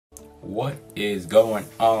What is going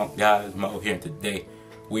on, guys? Mo here. Today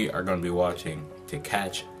we are going to be watching To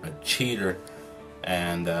Catch a Cheater,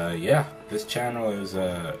 and yeah, this channel is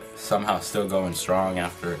somehow still going strong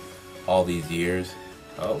after all these years.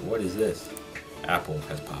 Oh, what is this? Apple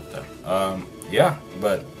has popped up. Yeah,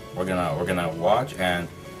 but we're gonna watch, and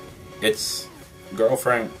it's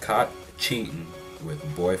girlfriend caught cheating with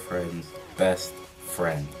boyfriend's best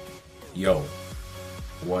friend. Yo,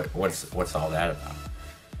 what's all that about?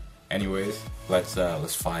 Anyways, let's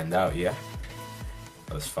find out. Yeah,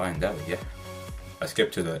 let's find out. Yeah, I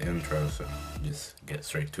skipped to the intro, so just get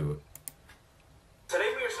straight to it.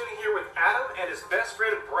 Today we are sitting here with Adam and his best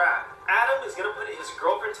friend Brad. Adam is going to put his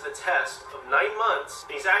girlfriend to the test of 9 months,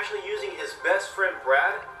 and he's actually using his best friend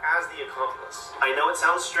Brad as the accomplice. I know it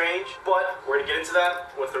sounds strange, but we're going to get into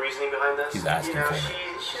that. What's the reasoning behind this? He's asking for it.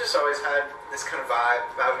 She just always had this kind of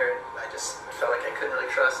vibe about her. I just felt like I couldn't really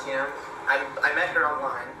trust, I met her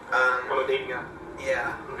online. What about dating app?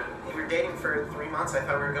 Yeah. Okay. We were dating for 3 months. I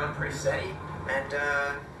thought we were going pretty steady. And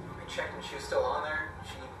I checked and she was still on there.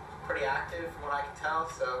 She's pretty active from what I can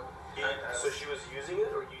tell, so... So she was using it,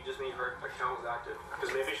 or you just made her account was active?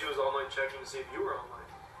 Because maybe she was online checking to see if you were online.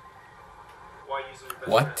 Why using your best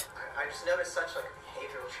What? friend? I just noticed such like a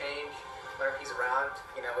behavioral change whenever he's around.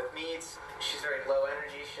 With me, she's very low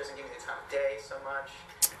energy. She doesn't give me the time of day so much.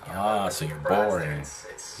 So you're boring.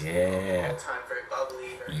 It's Yeah. all the time very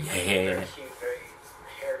bubbly, very cute, very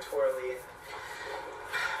hair twirly.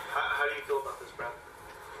 How do you feel about this, Brad?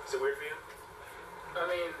 Is it weird for you?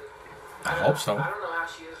 I hope so. I don't know how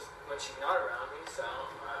she is when she's not around me, so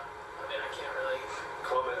I can't really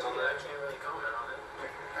Comment on that. I can't really comment on it.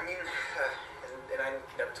 And I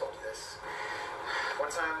never told you this. One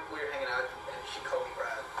time we were hanging out and she called me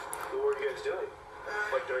Brad. What were you guys doing?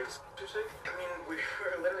 Like during something? We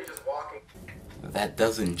were literally just walking. That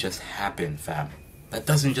doesn't just happen, fam. That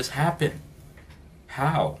doesn't just happen.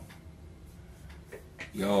 How?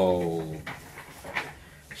 Yo,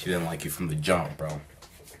 she didn't like you from the jump, bro.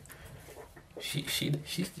 She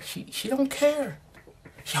don't care.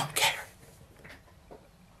 She don't care.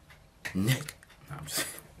 Nick. No, I'm just...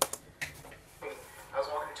 I was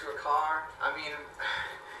walking into her car. And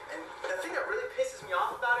the thing that really pisses me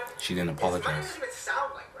off about it. She didn't Mine apologize. doesn't even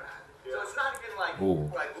sound like Brad. Yeah. So it's not even like,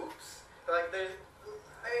 Ooh. like oops. But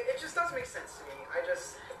it just doesn't make sense to me.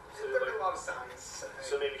 There's a lot of signs.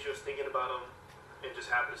 So maybe she was thinking about him and just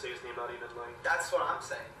happened to say his name, not even like... That's what I'm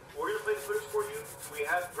saying. We're going to play the footage for you. We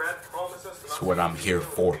have Brad promise us... That's what I'm here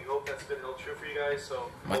for. We hope that's been held true for you guys,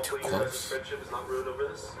 so... Am I too hopefully your guys' close? friendship is not ruined over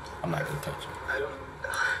this. I'm not gonna touch it. I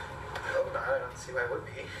hope not. I don't see why it would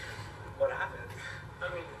be. What happened?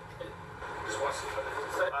 Just watch the footage.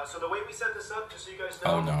 So the way we set this up, just so you guys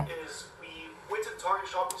Oh, know, no. is we went to the Target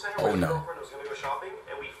shopping center Oh, where his no. girlfriend was going to go shopping,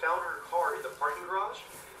 and we found her car in the parking garage,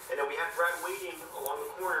 and then we had Brad waiting along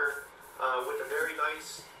the corner with a very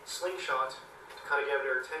nice slingshot to kind of get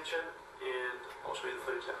her attention, and I'll show you the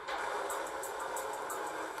footage now.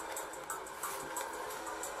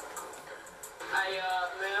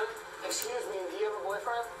 Ma'am, excuse me, do you have a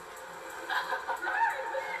boyfriend? What's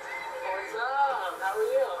up? How are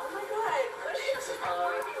you? Oh my god, what is this?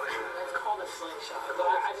 It's called a slingshot, but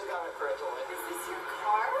I just got my parental Is license. this your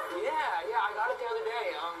car? Yeah, I got it the other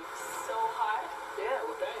day. So hot. Yeah,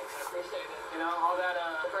 well, thanks. I appreciate it. All that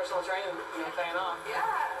personal training, paying off. Yeah,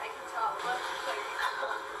 I can tell. Look, like,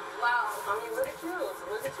 wow. Look at you.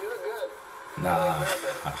 Look at you. Look good. Nah.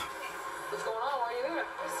 What's going on? Why are you there?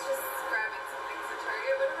 I was just grabbing some things at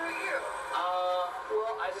Target. What about you?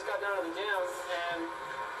 Well, I just got down to the gym and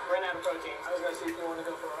ran out of protein. I was going to see if you want to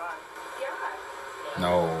go for a ride. Yeah.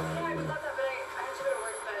 No. Yeah, I would love that, but I have to go to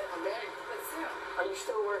work, Okay. but soon. Are you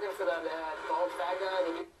still working for that bald fat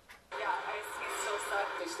guy? Yeah, he still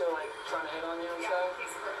sucks. He's still trying to hit on you and Yeah, stuff?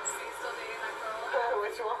 he's gross. He's still dating that girl.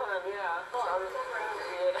 Which one? Yeah. Well, I'm around.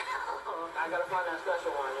 Yeah. I gotta find that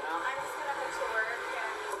special one, I'm just gonna head to work and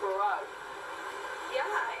Go for a ride. yeah,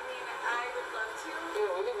 I would love to. Yeah,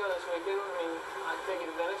 we can go this weekend. I can take you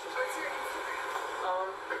to Venice. What's your Instagram?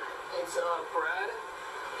 It's Brad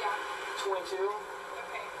Yeah. 22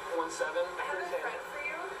 Okay. 17. I have a friend for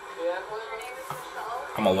you. Yeah. Her name is Michelle.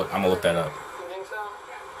 I'm gonna look that up. You think so?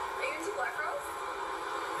 Yeah. Are you into black girls?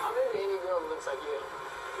 I'm into any girl that looks like you.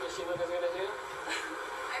 Does she look as good as you?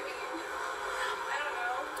 I don't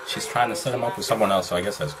know. She's trying to set him up with someone else, so I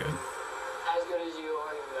guess that's good. As good as you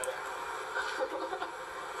or even better.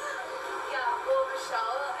 Yeah, well,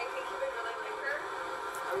 Michelle, I think you would really like her.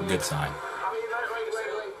 Good sign. Really,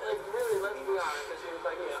 let's be honest. Does she look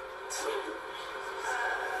like you? Yeah,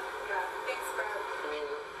 thanks, Brad.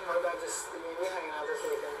 What about we're hanging out this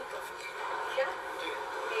weekend? Yeah,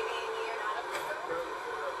 maybe me and Adam could go.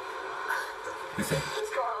 He said, This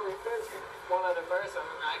car only fits one other person.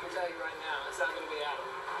 I can tell you right now, it's not going to be Adam.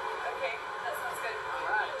 Okay, that sounds good. All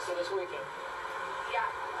right, so this weekend. Yeah,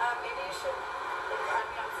 maybe you should add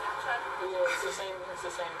me on Snapchat. Yeah, it's the same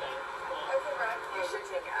thing. Yeah. Okay, Brad, you should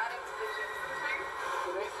take Adam to the gym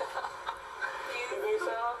sometime. You think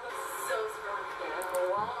so? He's so strong. Yeah,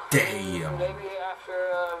 well, damn. maybe after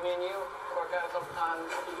me and you work out a couple times,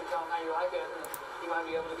 you can tell him how you like it, and you might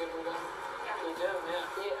be able to get him to the gym. Yeah.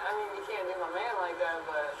 I mean, you can't do my man like that,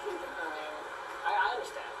 but I mean, I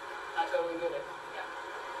understand. I totally get it.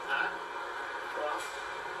 Yeah. Alright. Well.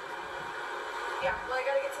 Yeah, well, I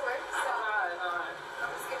gotta get to work, so Alright.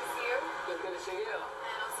 it's good to see you. Good to see you.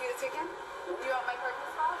 And I'll see you this weekend. Do you want my parking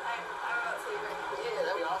spot? I'm about to leave right now. Yeah,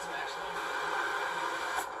 that'd be awesome, actually.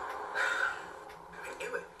 I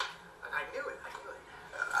knew it. I knew it.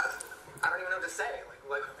 I don't even know what to say.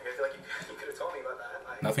 Like I feel like you could have told me about that.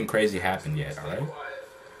 Like, nothing crazy happened yet, alright?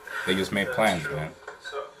 They just made plans, man.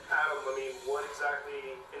 So, Adam, I mean, what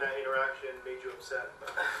exactly in that interaction made you upset?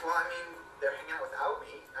 well, I mean, they're hanging out without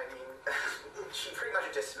me. I mean, she pretty much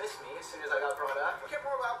dismissed me as soon as I got brought up. I care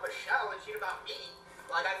more about Michelle than she did about me.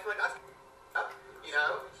 Like, I feel like that's up, you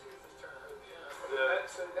know?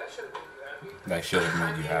 That should have made you happy. That should have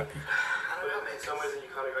made you happy. I don't know, man. In some ways, you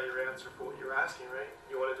kind of got your answer for what you were asking, right?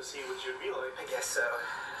 You wanted to see what you'd be like. I guess so.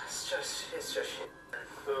 It's just shit.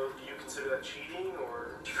 So, do you consider that cheating,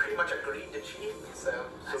 or She pretty much agreed to cheat, so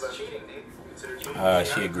that's cheating, dude. consider cheating?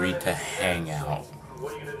 She agreed to hang out.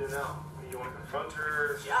 What are you gonna do now? You want to confront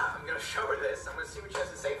her? Yeah, I'm gonna show her this. I'm gonna see what she has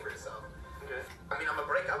to say for herself. Okay. I mean, I'm gonna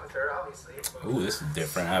break up with her, obviously. But Ooh, this is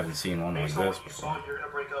different. I haven't seen one like Based on this what you saw, before. you're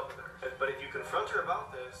gonna break up with her. But if you confront her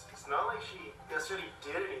about this, it's not like she necessarily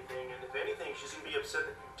did anything, and if anything, she's gonna be upset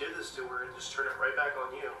that you did this to her and just turn it right back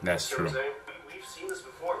on you. That's You know what true. I'm saying? We've seen this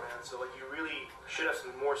before, man. So like, you really should have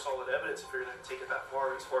some more solid evidence if you're gonna take it that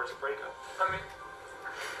far as a breakup. I mean,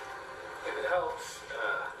 if it helps,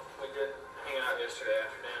 we did hang out yesterday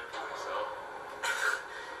afternoon, so.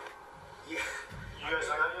 yeah. You guys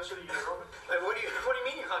hung out yesterday? You and your girlfriend? Like, what do you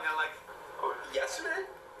mean you hung out like Oh, yesterday?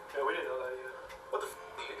 yeah, we didn't know that yet. What the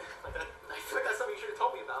dude? Like that, I feel like that's something you should have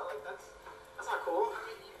told me about. Like that's not cool. I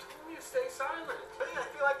mean, you told me to stay silent. But yeah, I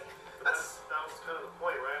feel like That was kind of the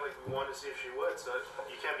point, right? Like, we wanted to see if she would, so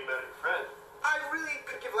you can't be mad at your friend. I really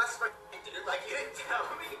could give less of a dude. Like you didn't tell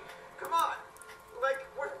me. Come on. Like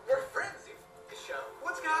we're friends, dude. This show.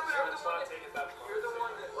 What's gonna happen? You're the one that, you're the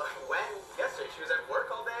one that, When? Yesterday. She was at work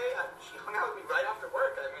all day. She hung out with me right after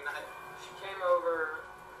work. I mean, she came over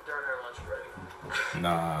during her lunch break. Go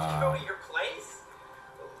Nah. to your place?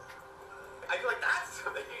 I feel like that's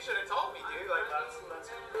something you should have told me, dude. Like, That's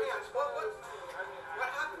what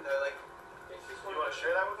happened though? Like, you want to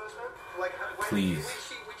share that with us, man? like, when Please.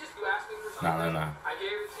 You asked me for something. No. I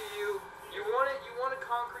gave it to you. You wanted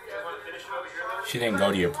concrete You want to evidence. finish it over here, though? She didn't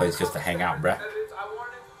go to your place just to hang out, bruh. I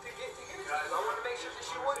wanted to get it to you. I wanted to make sure that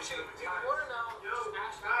she wouldn't cheat. If you want to know, just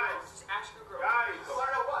ask your girl. Just ask your girl. Guys! I want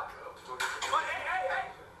to know what?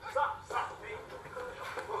 Hey! Stop! Hey.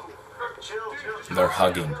 Chill. They're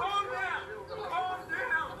hugging. Calm down.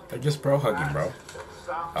 They're just bro hugging, bro.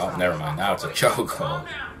 Oh, never mind. Now it's a chokehold.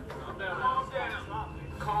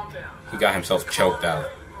 Calm down. He got himself choked out.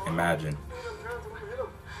 Imagine.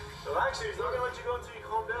 So actually, he's not gonna let you go until you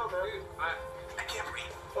calm down, man. Dude, I can't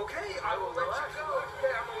breathe. okay, I will let you go.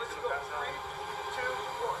 Okay, I'm gonna let you go. 3, 2,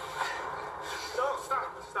 1.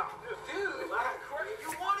 Stop. Dude,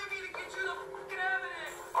 you wanted me to get you the fucking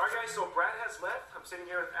evidence. Alright, guys, so Brad has left. I'm sitting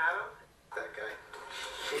here with Adam. That guy.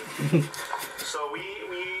 So we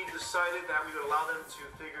decided that we would allow them to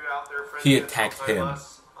figure out their friendship. He attacked outside him, of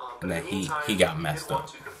us. and then in the meantime, he got you messed did want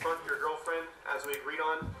up. to confront your girlfriend, as we agreed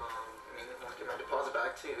on. I mean, I'll get my deposit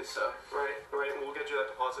back too, so. Right, and we'll get you that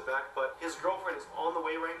deposit back. But his girlfriend is on the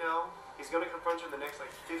way right now. He's going to confront her in the next,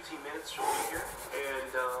 15 minutes. She'll be here. And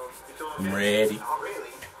you feel I'm okay? ready. Not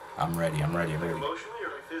really. I'm ready. Like emotionally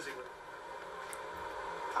or physically?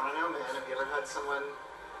 I don't know, man. Have you ever had someone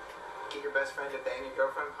get your best friend to bang your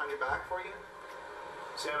girlfriend behind your back for you?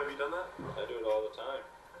 Sam, have you done that? I do it all the time.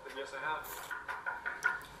 Then yes, I have.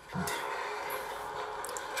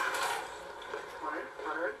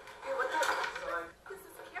 Hunter? Hey, what the? This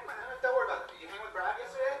is the camera. Don't worry about it. Did you hang with Brad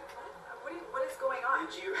yesterday? What is going on?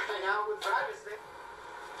 Did you hang out with Brad yesterday?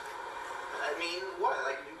 I mean, what?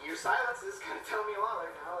 Like, your silence is kind of telling me a lot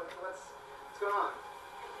right now. Like, what's going on?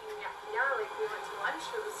 Yeah, like we went to lunch.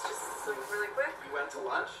 It was just really quick. You went to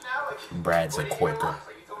lunch now? Like, Brad's what a did you do at quicker. lunch?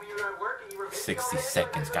 Like, you told me you were at work and you were busy 60 all day.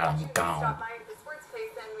 seconds got him We gone. stopped by at the sports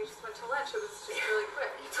place and we just went to lunch. It was just really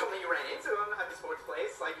quick. You told me you ran into him at the sports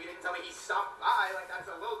place. Like, you didn't tell me he stopped by. Like,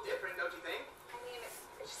 that's a little different, don't you think? I mean, I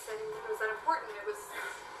just didn't think it was that important. It was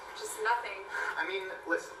just nothing. I mean,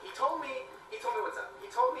 listen, he told me what's up.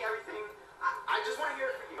 He told me everything. I just want to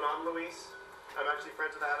hear it from you. I'm Luis. I'm actually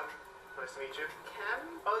friends with Adam. Nice to meet you.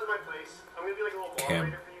 Kim? Oh, this is my place. I'm gonna be like a little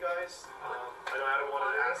Kim. moderator for you guys. I know Adam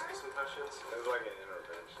wanted to ask you some questions. It was like an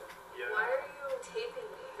intervention. Yeah. Why are you taping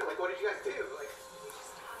me? Like, what did you guys do? Like, We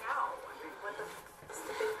just hung out. What the is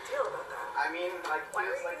the big deal about that? I mean, like, Why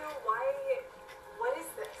he are was like, you, what is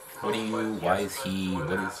this? What do you, why is he,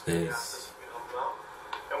 what is this?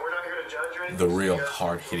 And we're not here to judge or anything. The real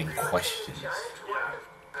hard-hitting questions. Yeah. Are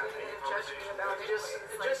you gonna judge me about it?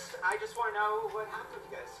 I just want to know what happened with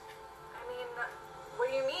you guys. I mean, what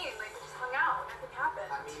do you mean? Like, we just hung out. Nothing happened.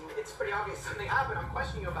 I mean, it's pretty obvious something happened. I'm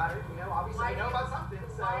questioning you about it. You know, obviously I know about something.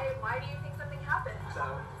 So, Why do you think something happened? so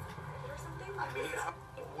Or something? I mean, This is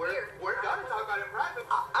we're weird. gonna talk about it in private.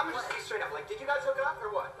 I'm gonna just be straight up. Like, did you guys hook up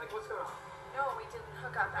or what? Like, what's going on? No, we didn't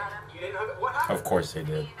hook up, Adam. You didn't hook up. What happened? Of course they I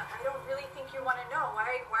did. mean, I don't really think you want to know. Why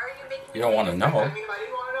are you making You don't want to know. I mean, if I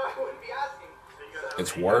didn't want to know, I wouldn't be asking. So you guys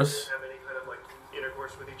It's have worse. Have any kind of like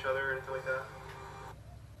intercourse with each other or anything like that?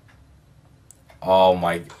 Oh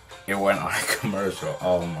my, it went on a commercial.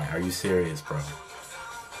 Oh my, are you serious, bro?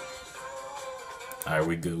 Alright,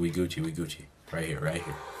 we good, we Gucci. Right here.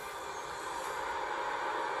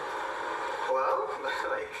 Hello?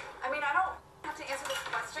 Like, I mean, I don't have to answer this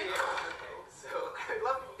question. yeah, okay. So, I'd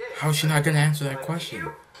love if you did. How's she not gonna answer that question?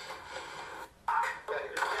 Yeah,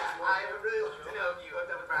 I would really like to know if you hooked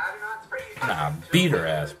up with Brad or not. It's pretty easy. Nah, beat her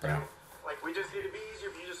ass, bro. Like, we just need to be easier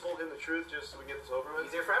if you just told him the truth just so we get this over with.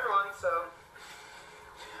 Easier for everyone, so.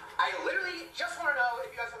 I literally just want to know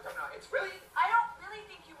if you guys hooked up or not. It's really, I don't really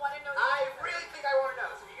think you want to know. I really think I want to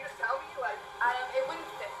know. So you can just tell me, like, Adam, it wouldn't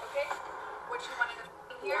fit, okay? What you wanted to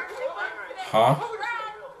here? It wouldn't fit. Huh?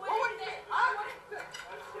 Brad, wouldn't fit. I wouldn't fit.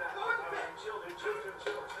 Chill, dude. Chill.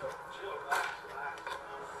 Relax.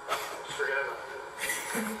 Just forget about it.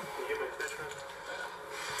 Can you give me a fish room?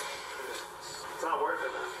 It's not worth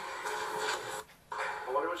it, man. I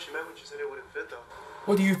wonder what she meant when she said it wouldn't fit, though.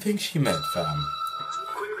 What do you think she meant, fam?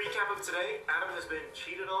 Quick recap of today. Adam has been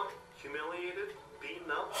cheated on, humiliated, beaten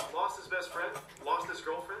up, lost his best friend, lost his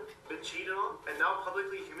girlfriend, been cheated on, and now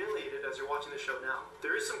publicly humiliated as you're watching the show now.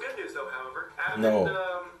 There is some good news though, however. Adam No.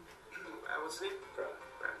 and, what's his name? Brad.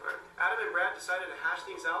 Right. Adam and Brad decided to hash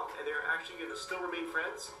things out, and they're actually going to still remain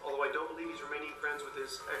friends, although I don't believe he's remaining friends with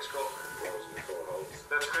his ex-girlfriend.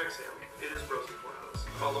 That's correct, Sam. It is bros before hoes.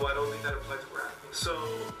 Although I don't think that applies to Brad. So,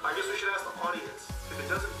 I guess we should ask the audience, if it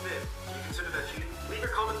doesn't fit, do you consider that cheating? Leave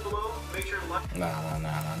your comments below, make sure to like.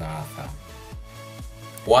 Nah, fam.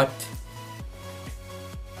 What?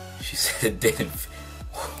 She said it didn't fit.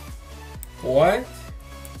 What?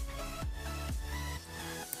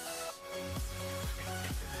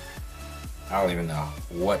 I don't even know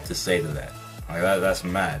what to say to that. Like that's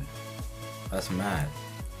mad. That's mad.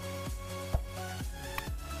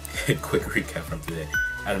 Quick recap from today.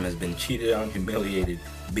 Adam has been cheated on, humiliated,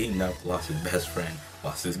 beaten up, lost his best friend,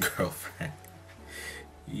 lost his girlfriend.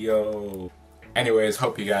 Yo. Anyways,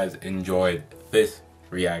 hope you guys enjoyed this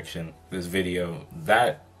reaction, this video.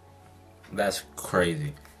 That's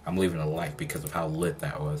crazy. I'm leaving a like because of how lit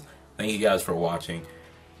that was. Thank you guys for watching.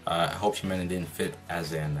 I hope she meant it didn't fit,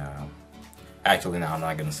 as in, actually, no, I'm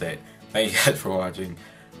not gonna say it. Thank you guys for watching.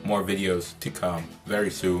 More videos to come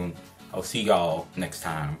very soon. I'll see y'all next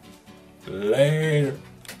time. Later.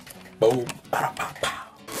 Boom. Ba-da-ba-ba.